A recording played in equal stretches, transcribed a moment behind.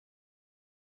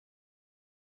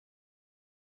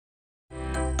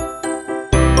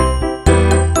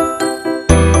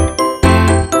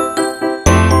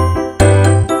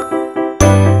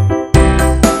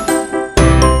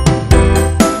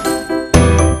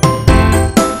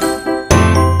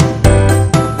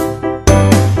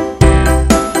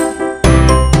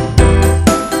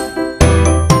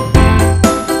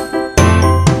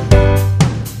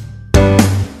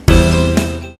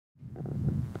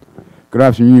Good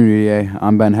afternoon, EA.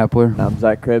 I'm Ben Hepler, I'm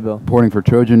Zach Craybill. reporting for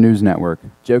Trojan News Network.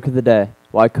 Joke of the day.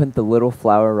 Why couldn't the little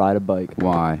flower ride a bike?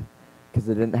 Why? Because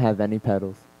it didn't have any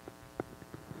pedals.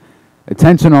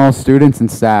 Attention all students and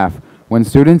staff. When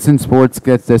students in sports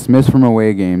get dismissed from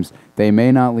away games, they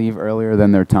may not leave earlier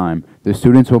than their time. The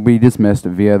students will be dismissed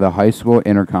via the high school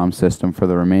intercom system for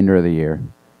the remainder of the year.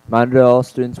 Reminder to all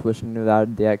students wishing to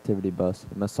ride the activity bus.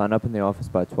 You must sign up in the office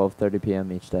by 12:30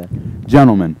 p.m. each day.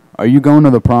 Gentlemen, are you going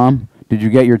to the prom? Did you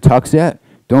get your tux yet?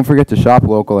 Don't forget to shop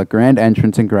local at Grand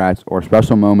Entrance in Gratz or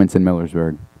Special Moments in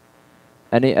Millersburg.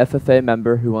 Any FFA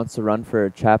member who wants to run for a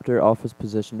chapter office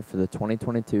position for the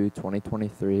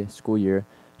 2022-2023 school year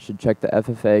should check the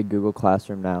FFA Google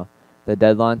Classroom now. The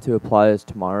deadline to apply is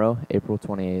tomorrow, April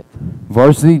 28th.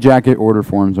 Varsity jacket order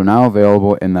forms are now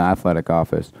available in the athletic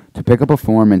office. To pick up a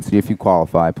form and see if you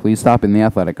qualify, please stop in the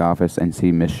athletic office and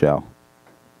see Miss Shell.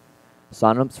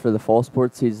 Sign-ups for the fall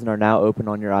sports season are now open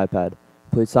on your iPad.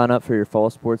 Please sign up for your fall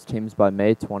sports teams by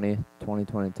May 20,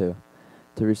 2022.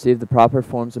 To receive the proper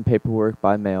forms and paperwork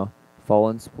by mail,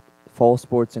 fall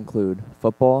sports include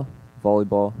football,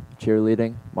 volleyball,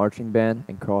 cheerleading, marching band,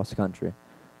 and cross country.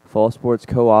 Fall sports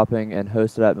co-oping and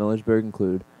hosted at Millersburg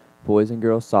include boys and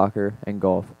girls soccer and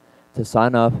golf. To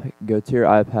sign up, go to your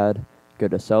iPad, go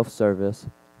to self-service,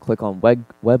 click on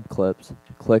web clips,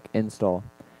 click install.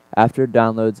 After it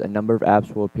downloads, a number of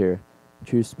apps will appear.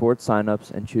 Choose sports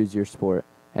signups and choose your sport.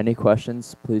 Any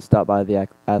questions, please stop by the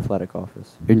athletic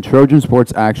office. In Trojan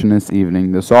sports action this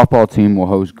evening, the softball team will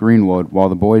host Greenwood while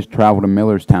the boys travel to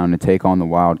Millerstown to take on the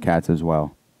Wildcats as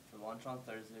well. For lunch on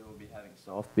Thursday, we'll be having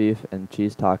soft beef and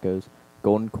cheese tacos,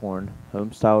 golden corn,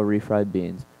 home-style refried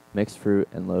beans, mixed fruit,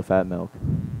 and low-fat milk.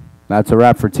 That's a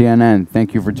wrap for TNN.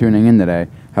 Thank you for tuning in today.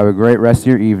 Have a great rest of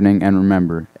your evening, and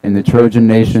remember, in the Trojan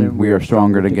Nation, we are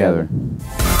stronger together.